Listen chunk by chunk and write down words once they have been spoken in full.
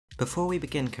Before we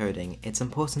begin coding, it's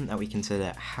important that we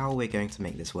consider how we're going to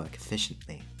make this work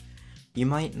efficiently. You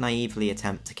might naively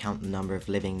attempt to count the number of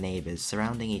living neighbours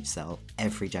surrounding each cell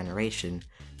every generation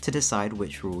to decide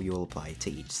which rule you'll apply to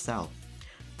each cell.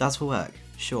 That will work,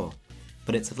 sure,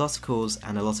 but it's a lot of calls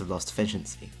and a lot of lost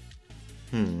efficiency.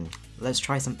 Let's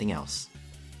try something else.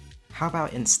 How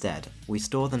about instead, we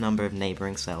store the number of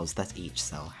neighbouring cells that each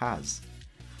cell has.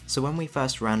 So when we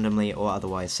first randomly or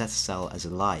otherwise set a cell as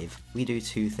alive, we do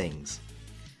two things.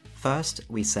 First,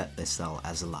 we set this cell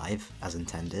as alive, as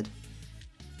intended,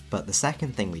 but the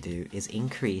second thing we do is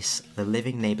increase the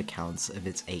living neighbour counts of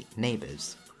its 8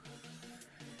 neighbours.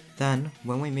 Then,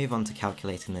 when we move on to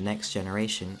calculating the next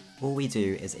generation, all we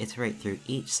do is iterate through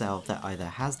each cell that either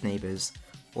has neighbours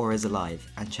or is alive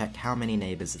and check how many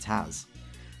neighbours it has.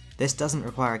 This doesn't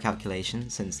require a calculation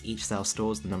since each cell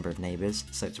stores the number of neighbours,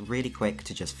 so it's really quick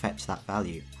to just fetch that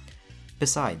value.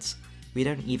 Besides, we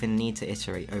don't even need to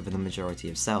iterate over the majority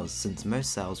of cells since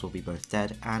most cells will be both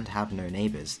dead and have no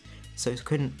neighbours, so it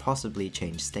couldn't possibly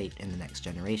change state in the next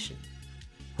generation.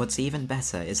 What's even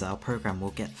better is our program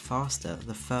will get faster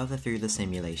the further through the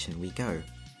simulation we go,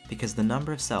 because the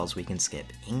number of cells we can skip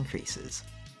increases.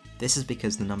 This is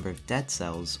because the number of dead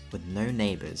cells with no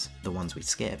neighbours, the ones we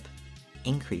skip,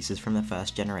 increases from the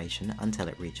first generation until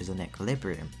it reaches an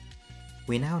equilibrium.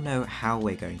 We now know how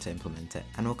we're going to implement it,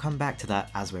 and we'll come back to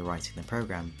that as we're writing the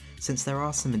program, since there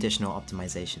are some additional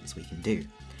optimizations we can do.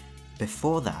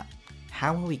 Before that,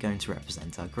 how are we going to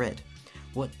represent our grid?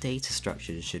 What data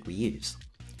structures should we use?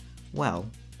 Well,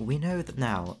 we know that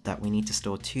now that we need to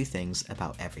store two things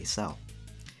about every cell.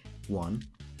 One,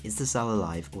 is the cell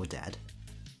alive or dead?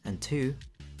 And two,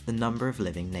 the number of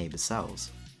living neighbour cells.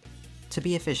 To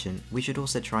be efficient, we should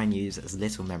also try and use as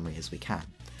little memory as we can,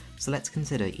 so let's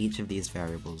consider each of these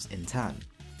variables in turn.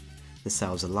 The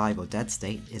cell's alive or dead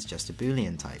state is just a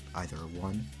boolean type, either a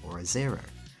 1 or a 0,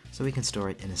 so we can store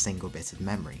it in a single bit of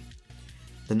memory.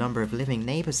 The number of living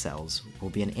neighbour cells will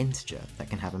be an integer that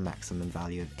can have a maximum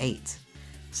value of 8,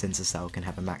 since a cell can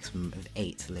have a maximum of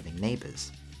 8 living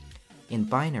neighbours. In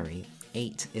binary,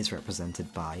 8 is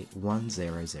represented by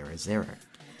 1000,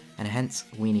 and hence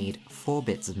we need 4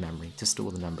 bits of memory to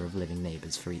store the number of living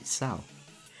neighbours for each cell.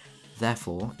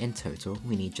 Therefore, in total,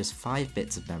 we need just 5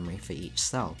 bits of memory for each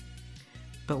cell.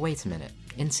 But wait a minute,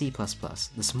 in C++,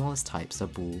 the smallest types are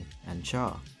bool and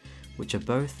char, which are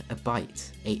both a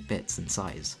byte, 8 bits in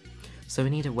size, so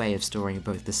we need a way of storing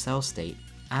both the cell state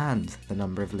and the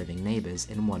number of living neighbours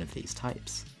in one of these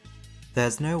types.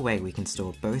 There's no way we can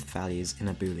store both values in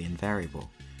a boolean variable,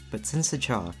 but since the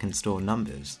char can store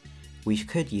numbers, we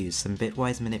could use some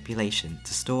bitwise manipulation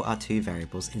to store our two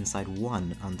variables inside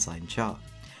one unsigned char.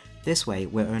 This way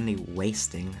we're only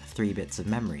wasting 3 bits of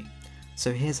memory,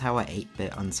 so here's how our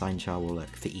 8-bit unsigned char will look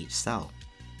for each cell.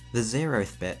 The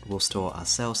 0th bit will store our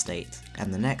cell state,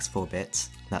 and the next 4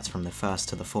 bits, that's from the 1st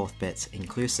to the 4th bit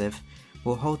inclusive,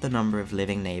 will hold the number of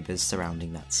living neighbours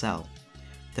surrounding that cell.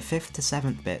 The 5th to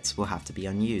 7th bits will have to be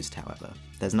unused, however.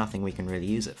 There's nothing we can really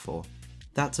use it for.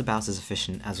 That's about as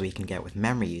efficient as we can get with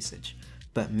memory usage,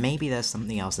 but maybe there's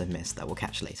something else I've missed that we'll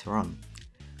catch later on.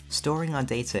 Storing our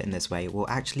data in this way will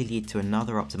actually lead to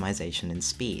another optimization in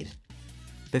speed.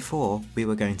 Before, we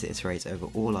were going to iterate over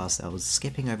all our cells,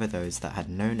 skipping over those that had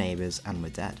no neighbours and were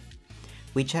dead.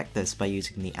 We checked this by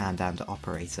using the and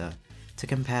operator to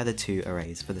compare the two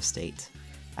arrays for the state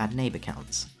and neighbour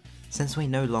counts. Since we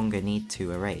no longer need 2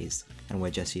 arrays, and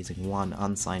we're just using one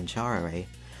unsigned char array,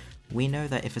 we know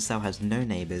that if a cell has no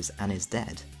neighbours and is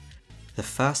dead, the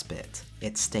first bit,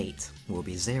 its state, will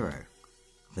be 0.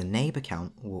 The neighbour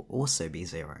count will also be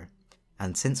 0.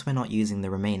 And since we're not using the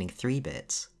remaining 3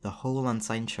 bits, the whole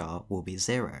unsigned char will be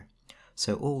 0.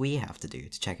 So all we have to do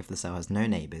to check if the cell has no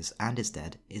neighbours and is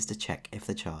dead is to check if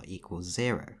the char equals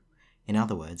 0. In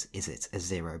other words, is it a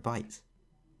 0 byte?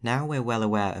 Now we're well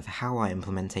aware of how our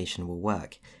implementation will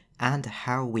work, and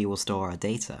how we will store our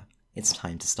data, it's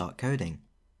time to start coding.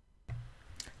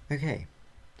 Okay,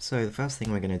 so the first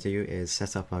thing we're going to do is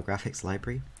set up our graphics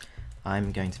library.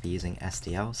 I'm going to be using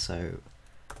SDL, so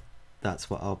that's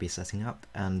what I'll be setting up,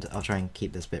 and I'll try and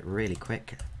keep this bit really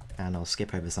quick, and I'll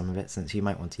skip over some of it since you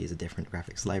might want to use a different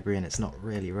graphics library and it's not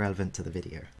really relevant to the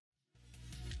video.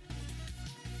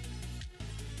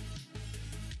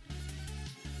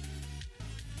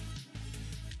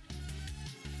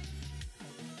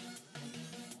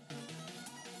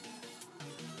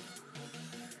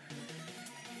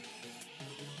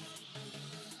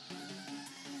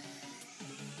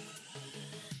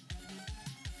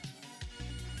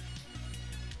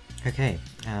 Okay,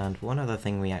 and one other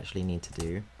thing we actually need to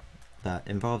do that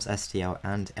involves STL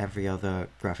and every other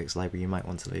graphics library you might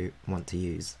want to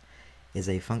use is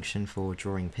a function for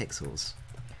drawing pixels,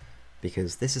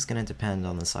 because this is going to depend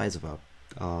on the size of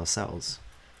our cells.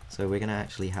 So we're going to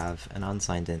actually have an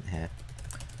unsigned int here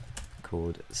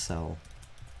called cell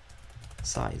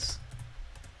size,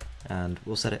 and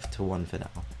we'll set it to 1 for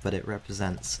now, but it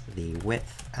represents the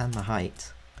width and the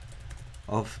height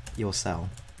of your cell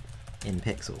in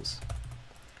pixels.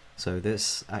 So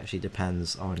this actually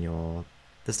depends on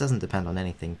this doesn't depend on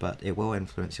anything, but it will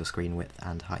influence your screen width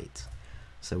and height.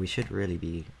 So we should really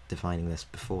be defining this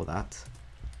before that,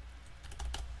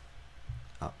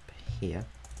 up here.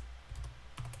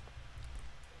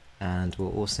 And we'll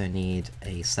also need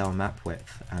a cell map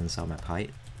width and cell map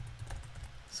height.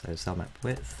 So cell map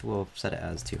width, we'll set it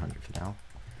as 200 for now,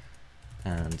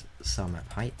 and cell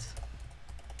map height,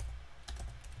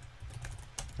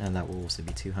 and that will also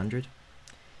be 200.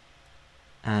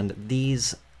 And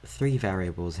these 3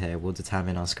 variables here will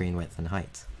determine our screen width and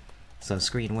height. So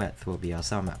screen width will be our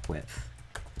cell map width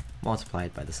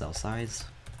multiplied by the cell size.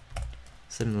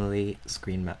 Similarly,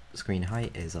 screen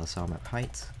height is our cell map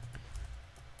height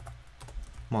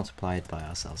multiplied by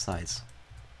our cell size.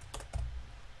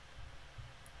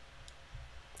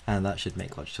 And that should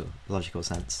make logical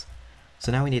sense.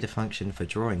 So now we need a function for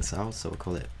drawing cells, so we'll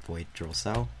call it void draw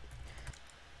cell.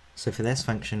 So for this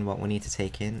function, what we'll need to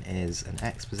take in is an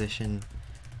x position,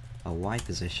 a y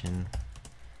position,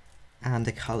 and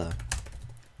a color.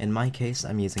 In my case,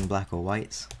 I'm using black or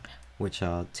white, which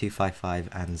are 255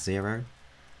 and 0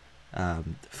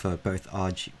 for both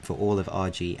for all of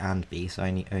RG and B, so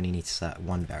I only need to set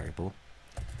 1 variable.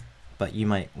 But you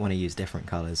might want to use different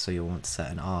colors, so you'll want to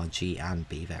set an R, G, and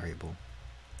B variable.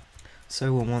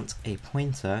 So we'll want a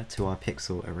pointer to our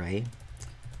pixel array,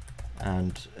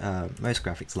 and most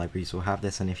graphics libraries will have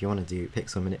this, and if you want to do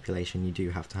pixel manipulation, you do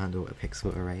have to handle a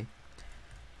pixel array.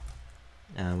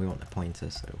 And we want a pointer,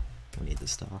 so we'll need the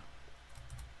star.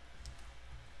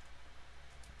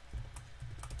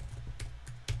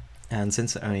 And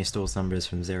since it only stores numbers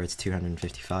from 0 to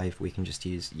 255, we can just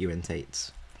use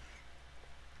uint8.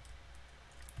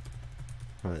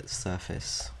 Well, it's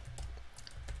surface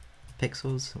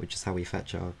pixels, which is how we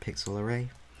fetch our pixel array.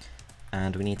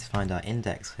 And we need to find our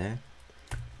index here,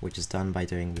 which is done by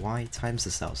doing y times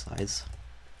the cell size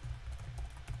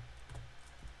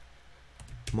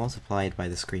multiplied by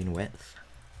the screen width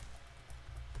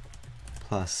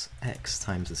plus x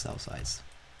times the cell size.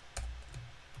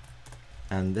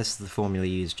 And this is the formula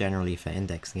used generally for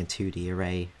indexing a 2D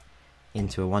array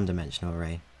into a one-dimensional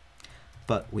array.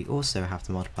 But we also have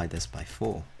to multiply this by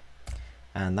 4,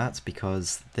 and that's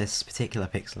because this particular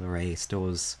pixel array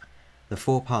stores the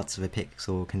 4 parts of a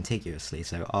pixel contiguously,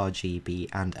 so R, G, B,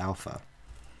 and alpha,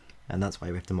 and that's why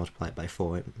we have to multiply it by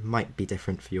 4. It might be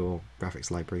different for your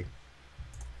graphics library.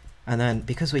 And then,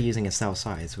 because we're using a cell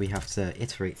size, we have to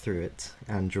iterate through it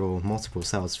and draw multiple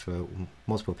cells for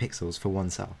multiple pixels for one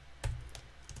cell.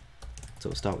 So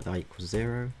we'll start with I equals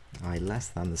 0, I less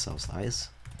than the cell size,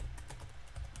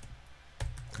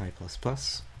 I plus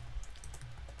plus,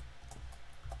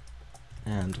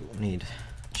 and we'll need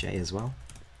j as well,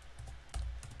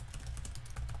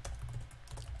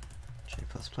 j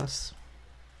plus plus.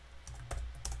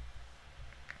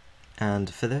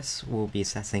 And for this, we'll be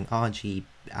setting R, G,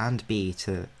 and B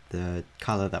to the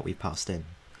color that we passed in.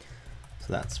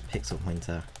 So that's pixel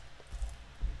pointer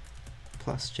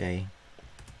plus j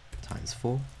times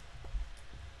 4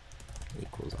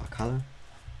 equals our color.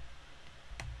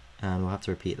 And we'll have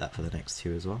to repeat that for the next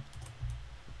 2 as well.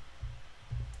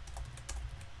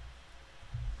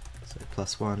 So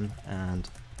plus 1 and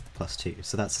plus 2.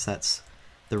 So that sets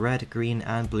the red, green,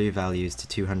 and blue values to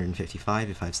 255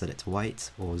 if I've set it to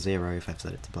white, or 0 if I've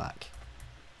set it to black.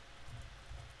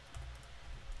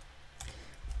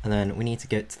 And then we need to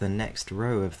get to the next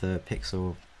row of the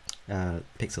pixel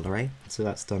array. So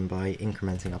that's done by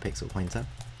incrementing our pixel pointer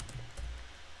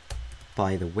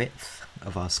by the width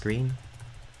of our screen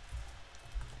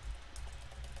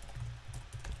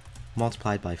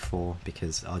multiplied by 4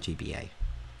 because RGBA.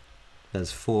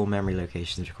 There's 4 memory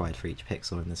locations required for each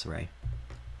pixel in this array.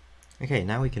 Okay,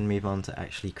 now we can move on to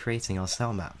actually creating our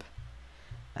cell map.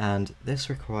 And this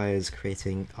requires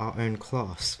creating our own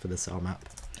class for the cell map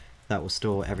that will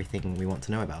store everything we want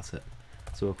to know about it.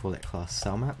 So we'll call it class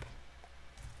cell map.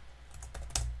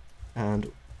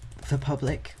 And for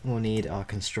public, we'll need our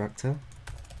constructor,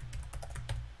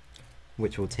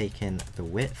 which will take in the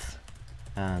width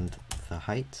and the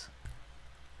height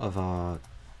of our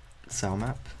cell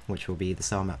map, which will be the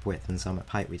cell map width and cell map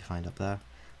height we defined up there,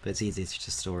 but it's easy to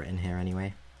just store it in here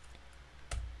anyway.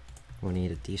 We'll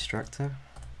need a destructor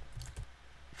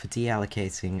for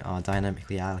deallocating our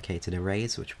dynamically allocated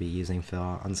arrays, which we'll be using for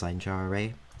our unsigned jar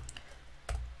array.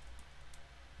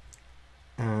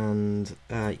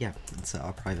 And yeah, let's set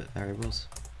our private variables.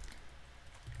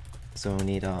 So we'll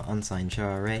need our unsigned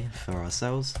char array for our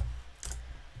cells.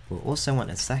 We'll also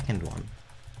want a second one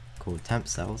called temp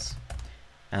cells,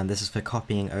 and this is for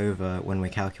copying over when we're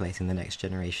calculating the next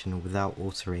generation without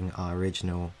altering our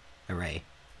original array.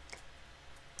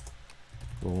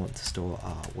 We'll want to store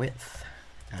our width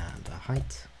and our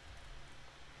height,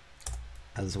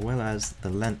 as well as the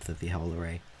length of the whole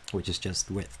array, which is just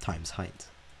width times height.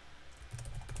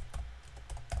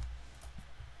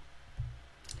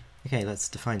 Okay, let's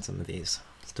define some of these.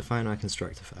 Let's define our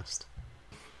constructor first.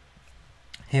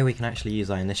 Here we can actually use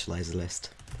our initializer list.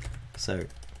 So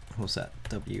we'll set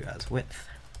w as width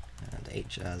and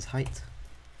h as height.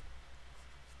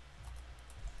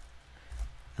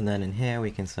 And then in here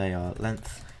we can say our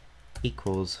length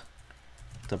equals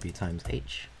w times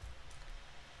h.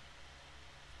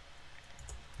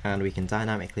 And we can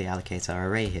dynamically allocate our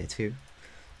array here too.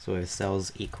 So if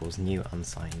cells equals new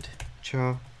unsigned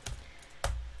char,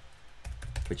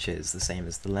 which is the same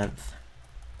as the length.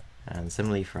 And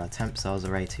similarly for our temp cells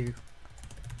array too.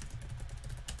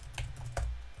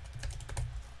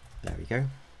 There we go.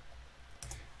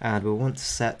 And we'll want to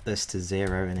set this to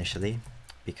 0 initially,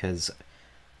 because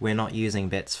we're not using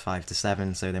bits 5 to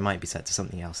 7, so they might be set to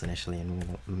something else initially,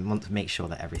 and we want to make sure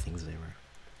that everything's 0.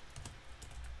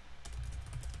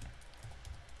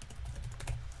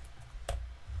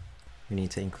 We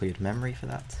need to include memory for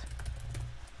that.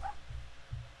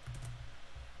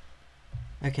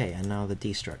 Okay, and now the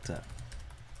destructor.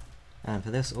 And for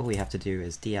this, all we have to do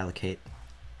is deallocate.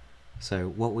 So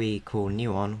what we call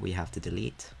new on, we have to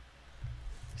delete.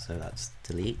 So that's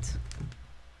delete,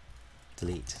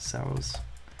 delete cells,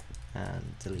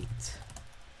 and delete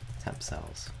temp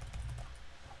cells.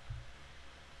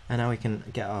 And now we can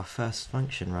get our first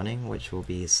function running, which will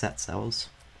be set cells.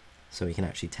 So we can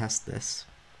actually test this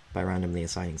by randomly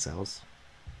assigning cells.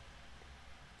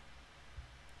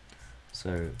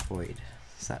 So void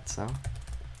set cell,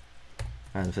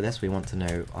 and for this we want to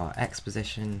know our x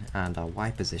position and our y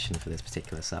position for this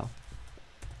particular cell,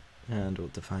 and we'll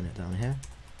define it down here.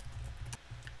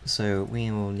 So we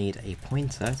will need a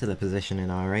pointer to the position in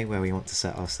our array where we want to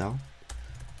set our cell.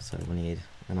 So we'll need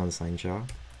an unsigned jar,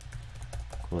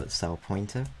 call it cell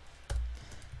pointer,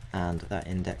 and that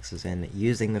indexes in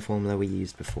using the formula we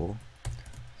used before.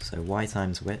 So y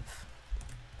times width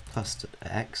plus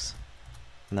x,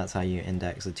 and that's how you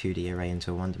index a 2D array into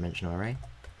a one-dimensional array.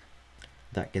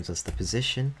 That gives us the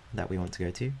position that we want to go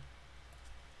to.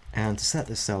 And to set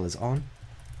this cell as on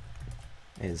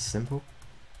is simple.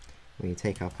 We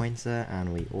take our pointer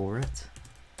and we OR it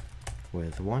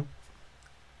with 1.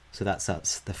 So that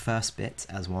sets the first bit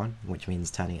as 1, which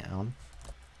means turning it on.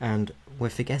 And we're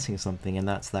forgetting something, and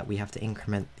that's that we have to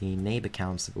increment the neighbor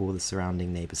counts of all the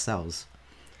surrounding neighbor cells.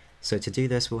 So to do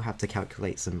this, we'll have to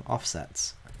calculate some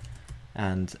offsets,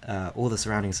 and all the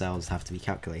surrounding cells have to be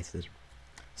calculated.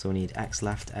 So we'll need x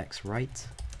left, x right,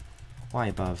 y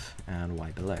above, and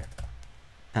y below.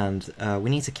 And we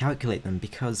need to calculate them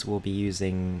because we'll be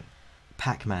using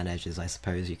Pac-Man edges, I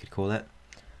suppose you could call it,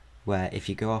 where if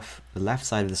you go off the left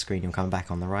side of the screen, you'll come back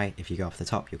on the right. If you go off the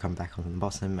top, you'll come back on the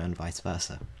bottom, and vice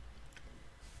versa.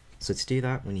 So to do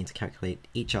that, we need to calculate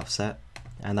each offset,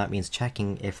 and that means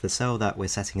checking if the cell that we're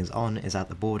setting as on is at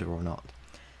the border or not.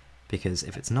 Because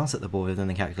if it's not at the border, then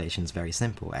the calculation is very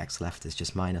simple. X left is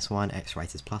just -1, x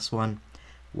right is +1,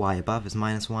 y above is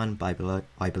 -1,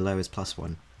 y below is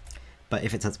 +1. But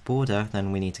if it's at the border,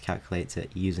 then we need to calculate it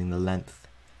using the length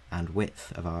and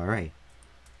width of our array.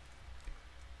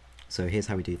 So here's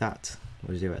how we do that.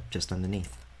 We'll do it just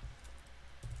underneath.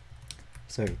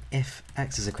 So if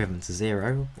x is equivalent to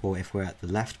 0, or if we're at the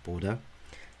left border,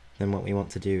 then what we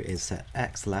want to do is set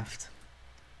x left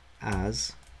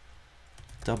as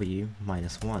w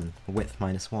minus 1, width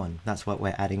minus 1. That's what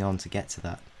we're adding on to get to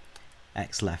that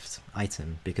x left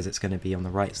item, because it's going to be on the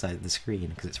right side of the screen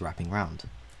because it's wrapping round.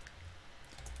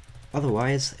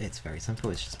 Otherwise, it's very simple,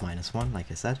 it's just -1,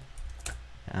 like I said.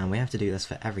 And we have to do this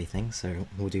for everything, so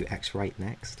we'll do x right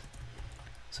next.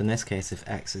 So in this case, if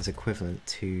x is equivalent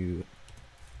to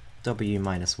w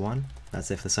minus 1,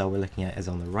 that's if the cell we're looking at is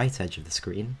on the right edge of the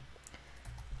screen,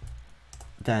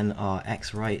 then our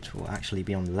x right will actually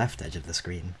be on the left edge of the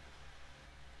screen.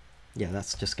 Yeah,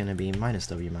 that's just going to be minus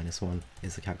w minus 1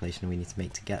 is the calculation we need to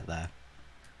make to get there.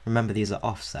 Remember, these are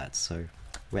offsets, so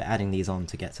we're adding these on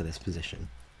to get to this position.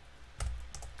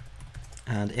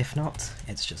 And if not,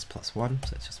 it's just +1,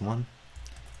 so it's just 1.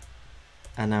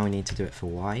 And now we need to do it for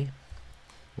y,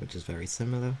 which is very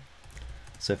similar.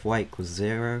 So if y equals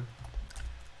 0,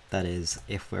 that is,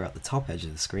 if we're at the top edge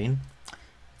of the screen,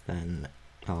 then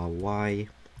our y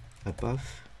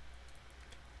above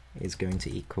is going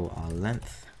to equal our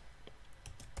length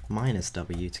minus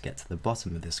w to get to the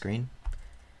bottom of the screen,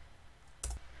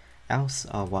 else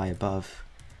our y above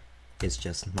is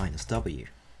just minus w,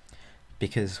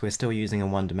 because we're still using a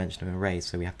one-dimensional array,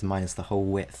 so we have to minus the whole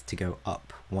width to go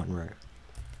up one row.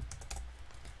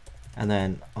 And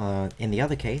then in the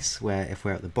other case, where if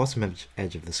we're at the bottom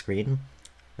edge of the screen,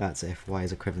 that's if y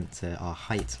is equivalent to our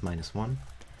height minus 1,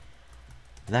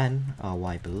 then our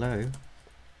y below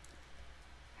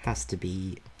has to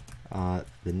be the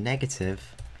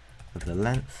negative of the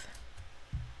length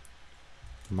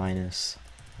minus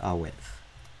our width.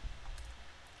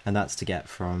 And that's to get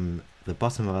from the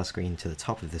bottom of our screen to the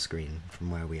top of the screen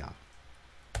from where we are.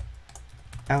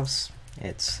 Else,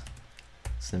 it's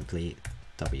simply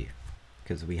w,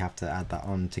 because we have to add that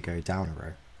on to go down a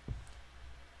row.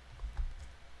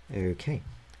 Okay,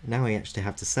 now we actually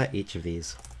have to set each of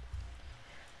these.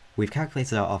 We've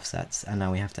calculated our offsets, and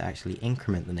now we have to actually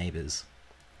increment the neighbours,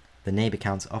 the neighbour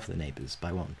counts of the neighbours,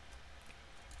 by 1.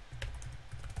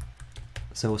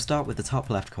 So we'll start with the top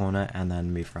left corner and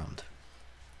then move around.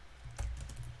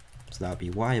 So that would be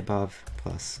y above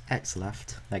plus x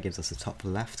left, that gives us the top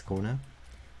left corner.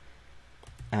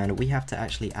 And we have to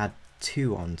actually add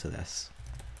 2 onto this.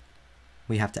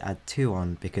 We have to add 2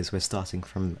 on because we're starting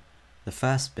from the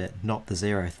first bit, not the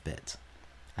 0th bit,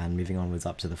 and moving onwards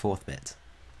up to the 4th bit.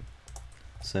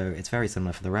 So it's very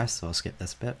similar for the rest, so I'll skip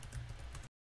this bit.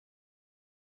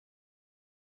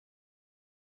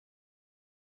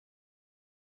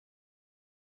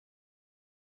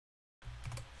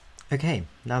 Okay,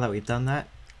 now that we've done that,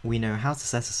 we know how to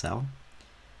set a cell,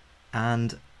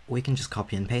 and we can just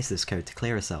copy and paste this code to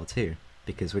clear a cell too,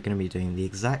 because we're going to be doing the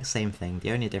exact same thing.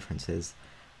 The only difference is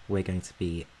we're going to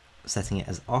be setting it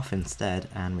as off instead,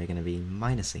 and we're going to be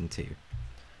minusing 2.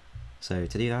 So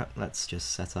to do that, let's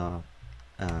just set our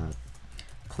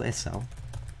clear cell.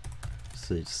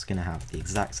 So it's just going to have the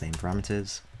exact same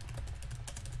parameters,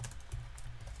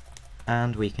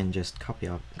 and we can just copy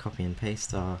and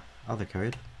paste our other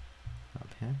code up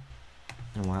here,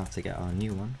 and we'll have to get our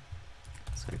new one.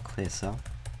 So clear cell,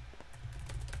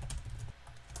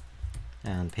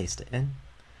 and paste it in.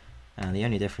 And the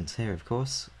only difference here, of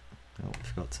course, we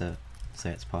forgot to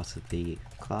say it's part of the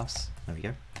class. There we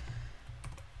go.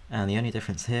 And the only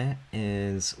difference here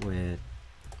is we're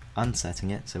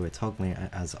unsetting it, so we're toggling it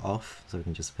as off, so we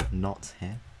can just put not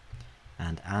here,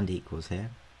 and equals here.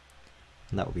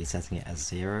 And that will be setting it as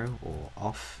 0 or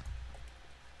off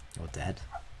or dead.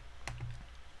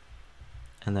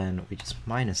 And then we just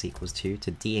minus equals 2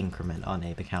 to de-increment our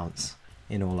neighbour counts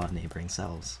in all our neighbouring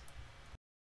cells.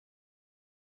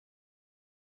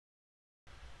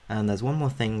 And there's one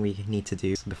more thing we need to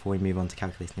do before we move on to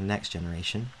calculating the next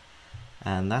generation,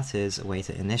 and that is a way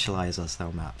to initialize our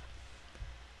cell map.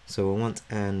 So we'll want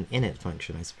an init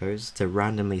function, I suppose, to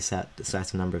randomly set a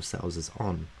certain number of cells as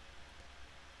on.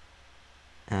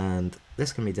 And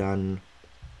this can be done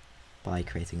by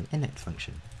creating an init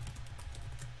function.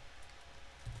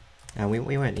 And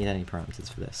we won't need any parameters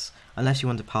for this, unless you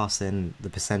want to pass in the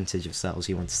percentage of cells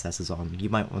you want to set as on. You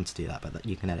might want to do that, but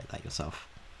you can edit that yourself.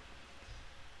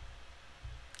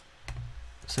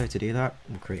 So to do that,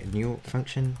 we'll create a new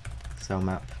function, cell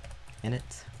map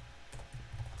init.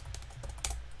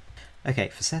 Okay,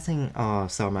 for setting our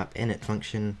cell map init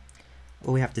function,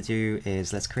 all we have to do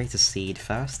is let's create a seed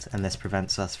first, and this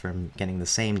prevents us from getting the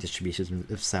same distribution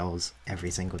of cells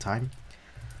every single time.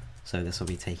 So this will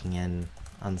be taking in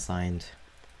unsigned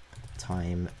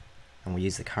time, and we'll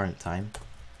use the current time.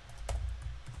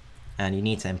 And you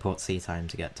need to import ctime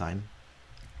to get time.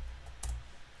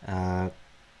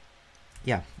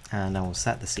 Yeah, and now we'll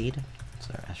set the seed,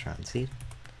 so sround seed.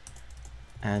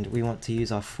 And we want to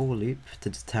use our for loop to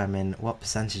determine what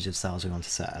percentage of cells we want to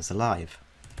set as alive.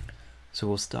 So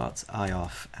we'll start I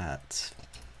off at,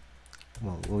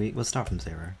 well, we'll start from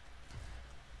 0.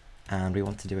 And we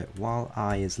want to do it while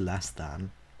I is less than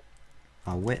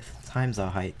our width times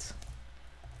our height,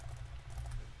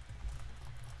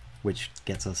 which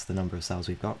gets us the number of cells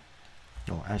we've got.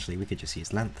 Or actually, we could just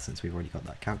use length since we've already got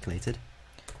that calculated,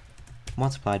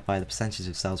 multiplied by the percentage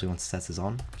of cells we want to set as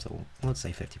on, so let's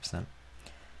say 50%.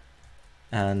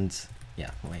 And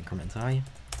yeah, we'll increment I.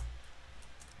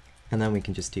 And then we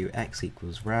can just do x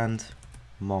equals rand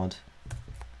mod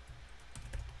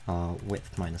our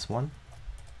width minus 1.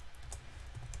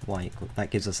 Y equal,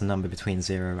 that gives us a number between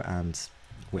 0 and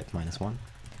width minus 1.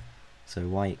 So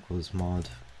y equals mod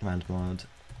rand mod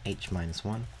h minus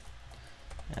 1.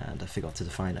 And I forgot to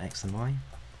define x and y.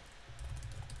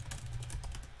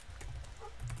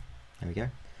 There we go.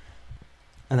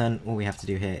 And then all we have to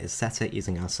do here is set it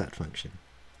using our set function.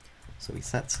 So we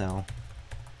set cell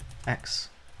x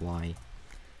Y,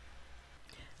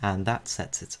 and that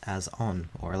sets it as on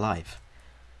or alive.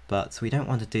 But we don't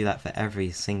want to do that for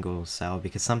every single cell,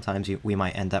 because sometimes we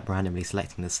might end up randomly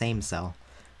selecting the same cell,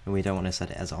 and we don't want to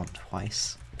set it as on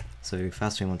twice. So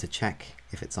first we want to check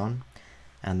if it's on,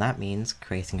 and that means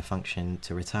creating a function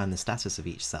to return the status of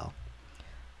each cell.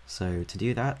 So to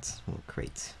do that, we'll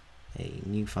create a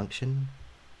new function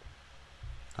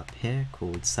up here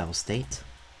called cell state,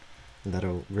 and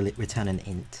that'll return an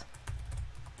int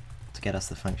to get us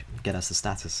the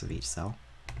status of each cell.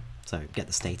 So get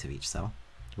the state of each cell,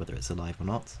 whether it's alive or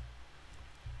not.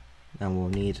 And we'll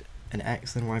need an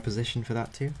X and Y position for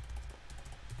that too.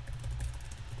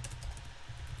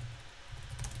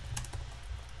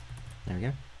 There we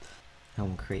go. And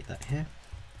we'll create that here.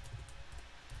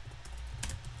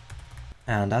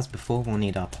 And as before, we'll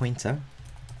need our pointer.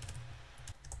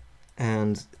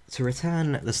 And to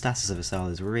return the status of a cell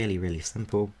is really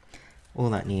simple. All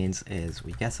that needs is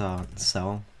we get our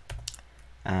cell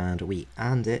and we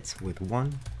AND it with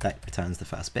 1, that returns the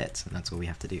first bit, and that's all we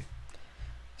have to do.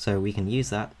 So we can use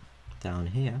that down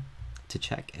here to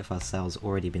check if our cell's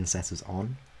already been set as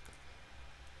on.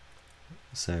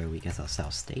 So we get our cell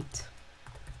state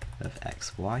of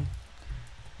x, y,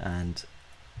 and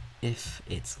if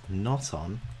it's not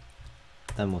on,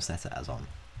 then we'll set it as on.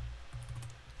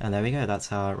 And there we go,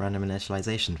 that's our random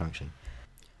initialization function.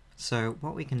 So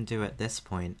what we can do at this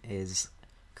point is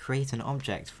create an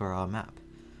object for our map.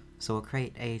 So we'll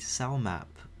create a cell map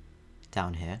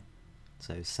down here,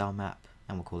 so cell map,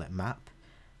 and we'll call it map,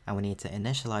 and we need to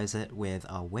initialize it with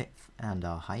our width and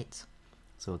our height,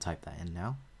 so we'll type that in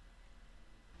now.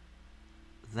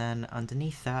 Then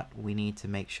underneath that we need to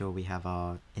make sure we have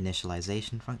our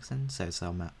initialization function, so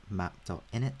cell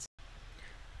map.init.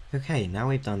 Okay, now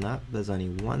we've done that, there's only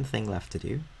one thing left to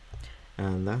do,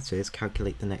 and that is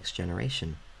calculate the next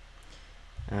generation.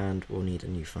 And we'll need a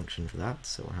new function for that,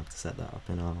 so we'll have to set that up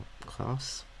in our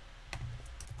class.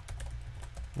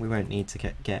 We won't need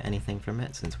to get anything from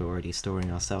it since we're already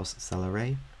storing our cell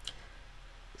array.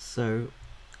 So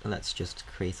let's just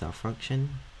create our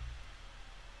function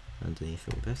underneath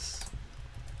all this.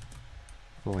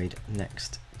 Void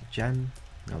next gen,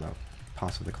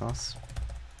 pass of the class.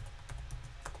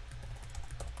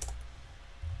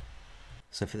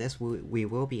 So for this, we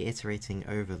will be iterating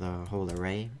over the whole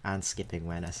array and skipping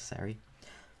where necessary.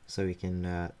 So we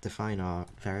can define our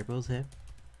variables here,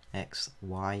 x,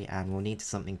 y, and we'll need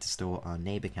something to store our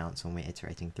neighbor counts when we're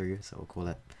iterating through, so we'll call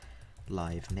it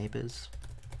live neighbors.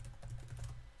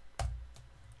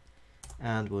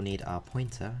 And we'll need our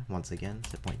pointer, once again,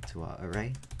 to point to our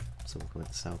array, so we'll call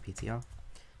it cell ptr.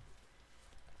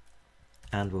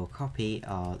 And we'll copy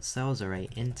our cells array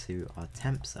into our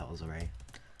temp cells array,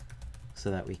 so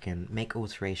that we can make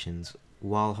alterations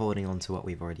while holding on to what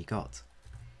we've already got.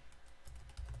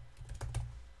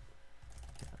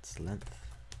 That's length.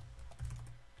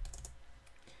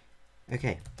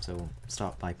 Okay, so we'll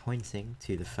start by pointing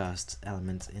to the first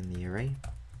element in the array.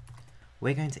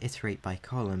 We're going to iterate by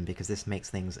column because this makes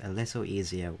things a little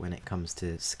easier when it comes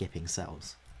to skipping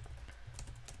cells.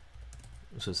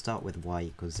 So start with y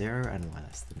equals 0 and y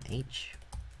less than h,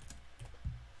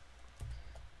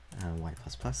 and y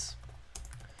plus plus.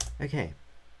 Okay,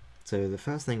 so the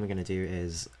first thing we're going to do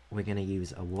is we're going to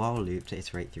use a while loop to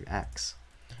iterate through x.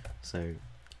 So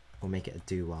we'll make it a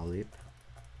do while loop.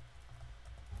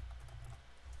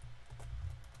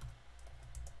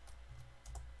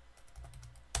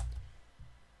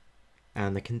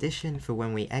 And the condition for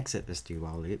when we exit this do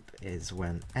while loop is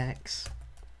when x,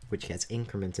 which gets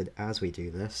incremented as we do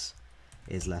this,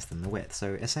 is less than the width.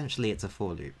 So essentially it's a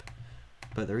for loop.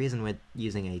 But the reason we're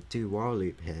using a do while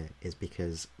loop here is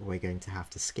because we're going to have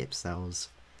to skip cells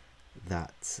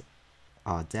that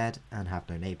are dead and have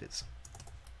no neighbors.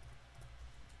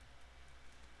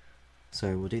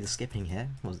 So we'll do the skipping here.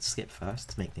 We'll skip first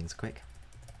to make things quick.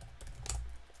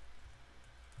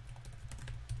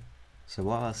 So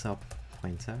while our cell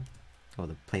pointer, or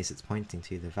the place it's pointing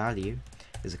to, the value,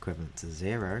 is equivalent to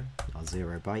 0, our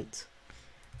 0 byte,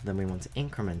 then we want to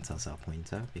increment our cell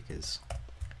pointer because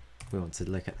we want to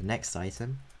look at the next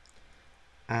item,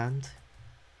 and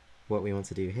what we want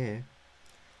to do here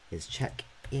is check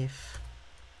if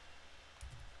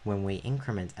when we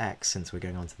increment x, since we're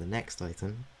going on to the next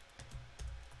item,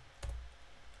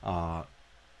 our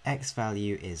x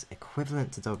value is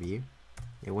equivalent to w.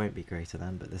 It won't be greater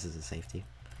than, but this is a safety.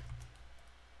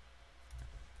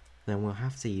 Then we'll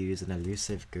have to use an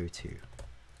elusive goto.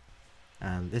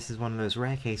 And this is one of those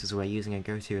rare cases where using a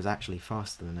goto is actually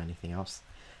faster than anything else.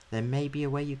 There may be a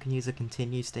way you can use a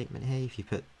continue statement here if you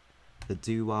put the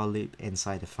do while loop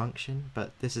inside a function,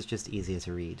 but this is just easier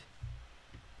to read.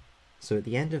 So at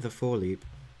the end of the for loop,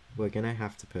 we're going to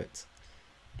have to put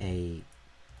a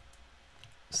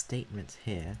statement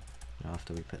here,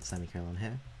 after we put semicolon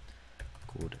here,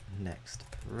 called next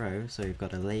row, so we've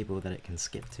got a label that it can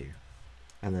skip to.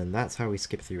 And then that's how we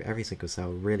skip through every single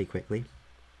cell really quickly.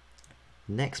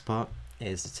 Next part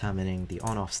is determining the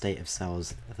on-off state of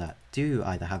cells that do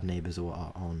either have neighbors or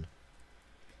are on.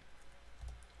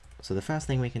 So the first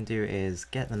thing we can do is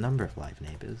get the number of live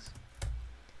neighbors,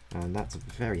 and that's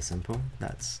very simple.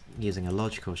 That's using a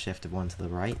logical shift of 1 to the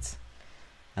right,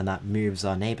 and that moves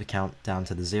our neighbor count down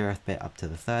to the 0th bit up to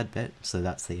the 3rd bit, so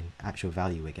that's the actual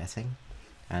value we're getting,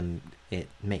 and it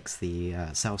makes the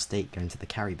cell state go into the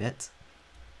carry bit,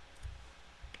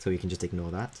 so we can just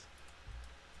ignore that.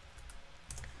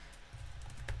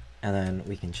 And then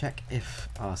we can check if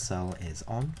our cell is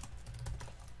on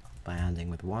by ANDing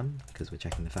with 1, because we're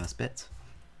checking the first bit.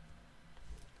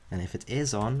 And if it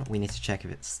is on, we need to check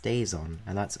if it stays on,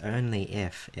 and that's only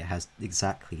if it has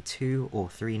exactly 2 or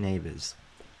 3 neighbors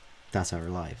that are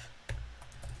alive.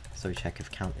 So we check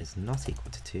if count is not equal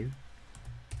to 2,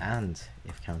 and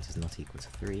if count is not equal to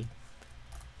 3,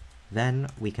 then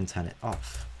we can turn it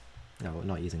off. No, we're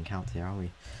not using count here, are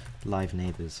we? Live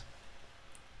neighbors.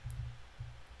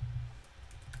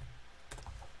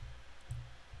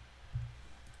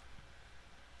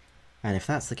 And if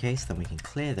that's the case, then we can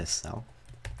clear this cell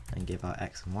and give our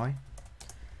X and Y,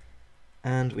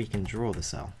 and we can draw the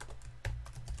cell,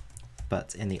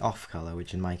 but in the off color,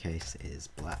 which in my case is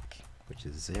black, which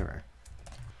is 0.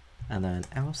 And then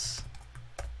else,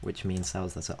 which means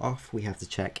cells that are off, we have to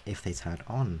check if they turn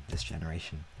on this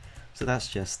generation. So that's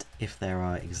just if there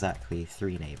are exactly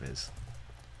 3 neighbors.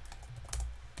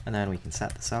 And then we can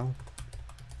set the cell,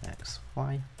 X,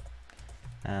 Y,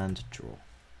 and draw.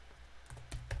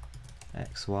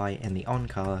 XY in the on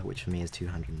color, which for me is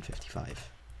 255.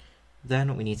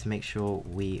 Then we need to make sure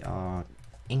we are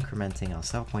incrementing our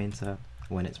cell pointer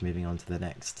when it's moving on to the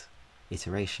next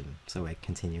iteration, so we're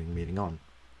continuing moving on.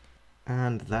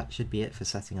 And that should be it for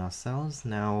setting our cells.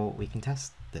 Now we can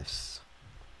test this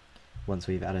once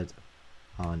we've added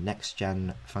our next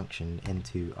gen function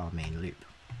into our main loop.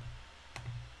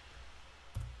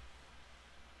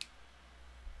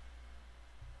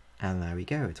 And there we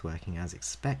go, it's working as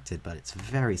expected, but it's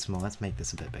very small. Let's make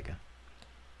this a bit bigger.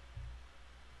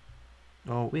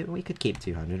 Or we could keep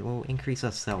 200, we'll increase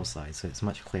our cell size so it's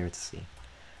much clearer to see.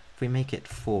 If we make it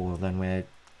 4, then we're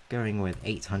going with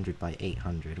 800 by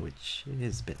 800, which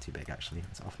is a bit too big actually.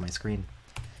 It's off my screen.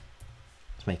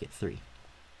 Let's make it 3.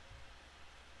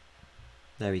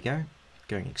 There we go,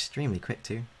 going extremely quick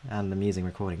too, and I'm using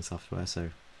recording software,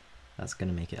 so that's going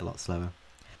to make it a lot slower.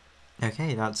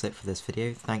 Okay, that's it for this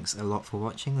video. Thanks a lot for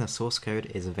watching. The source code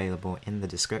is available in the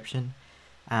description,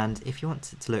 and if you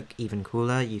want it to look even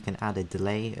cooler, you can add a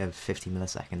delay of 50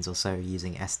 milliseconds or so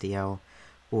using SDL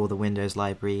or the Windows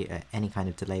library. Any kind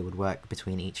of delay would work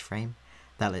between each frame.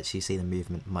 That lets you see the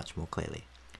movement much more clearly.